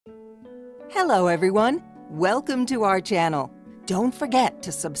Hello everyone, welcome to our channel. Don't forget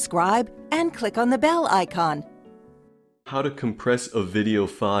to subscribe and click on the bell icon. How to compress a video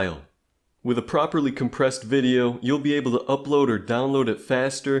file. With a properly compressed video, you'll be able to upload or download it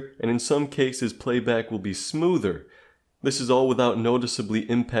faster, and in some cases playback will be smoother. This is all without noticeably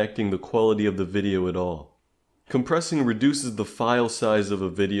impacting the quality of the video at all. Compressing reduces the file size of a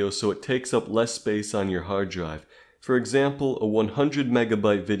video so it takes up less space on your hard drive. For example, a 100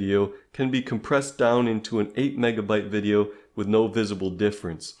 megabyte video can be compressed down into an 8 megabyte video with no visible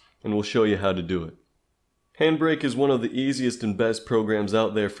difference, and we'll show you how to do it. Handbrake is one of the easiest and best programs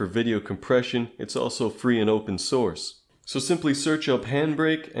out there for video compression. It's also free and open source. So simply search up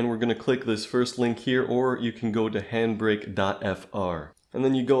Handbrake, and we're going to click this first link here, or you can go to handbrake.fr. And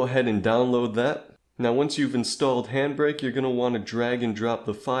then you go ahead and download that. Now once you've installed Handbrake, you're going to want to drag and drop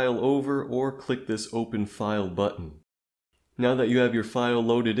the file over or click this Open File button. Now that you have your file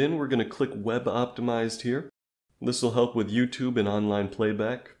loaded in, we're going to click Web Optimized here. This will help with YouTube and online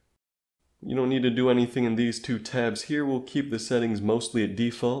playback. You don't need to do anything in these two tabs here. We'll keep the settings mostly at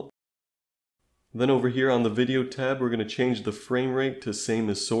default. Then over here on the Video tab, we're going to change the frame rate to same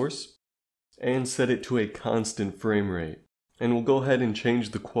as source and set it to a constant frame rate. And we'll go ahead and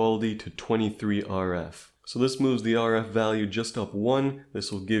change the quality to 23 RF. So this moves the RF value just up 1.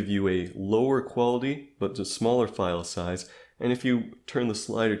 This will give you a lower quality, but a smaller file size. And if you turn the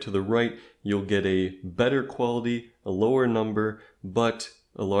slider to the right, you'll get a better quality, a lower number, but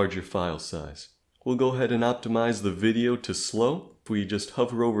a larger file size. We'll go ahead and optimize the video to slow. If we just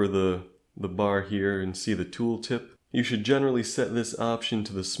hover over the bar here and see the tooltip, you should generally set this option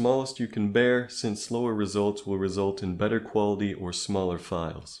to the smallest you can bear, since slower results will result in better quality or smaller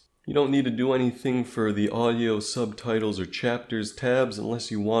files. You don't need to do anything for the audio, subtitles, or chapters tabs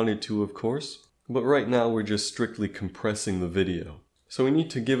unless you wanted to, of course. But right now we're just strictly compressing the video. So we need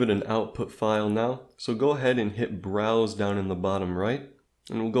to give it an output file now. So go ahead and hit Browse down in the bottom right.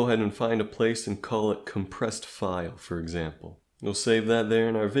 And we'll go ahead and find a place and call it compressed file, for example. We'll save that there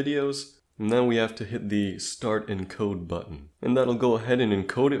in our videos. And now we have to hit the Start Encode button. And that'll go ahead and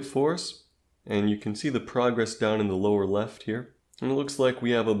encode it for us. And you can see the progress down in the lower left here. And it looks like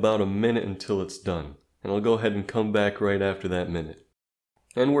we have about a minute until it's done. And I'll go ahead and come back right after that minute.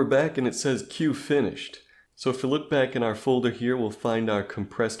 And we're back, and it says Queue Finished. So if you look back in our folder here, we'll find our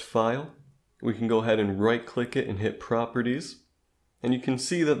compressed file. We can go ahead and right click it and hit Properties. And you can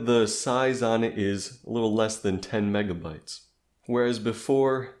see that the size on it is a little less than 10 megabytes. Whereas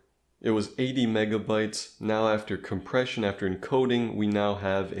before, it was 80 megabytes. Now after compression, after encoding, we now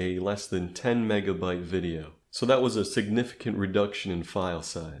have a less than 10 megabyte video. So that was a significant reduction in file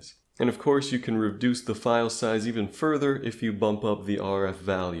size. And of course you can reduce the file size even further if you bump up the RF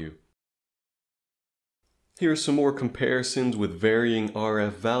value. Here are some more comparisons with varying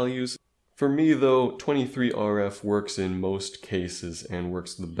RF values. For me though, 23 RF works in most cases and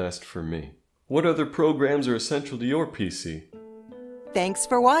works the best for me. What other programs are essential to your PC? Thanks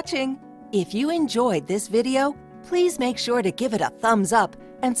for watching. If you enjoyed this video, please make sure to give it a thumbs up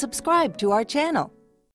and subscribe to our channel.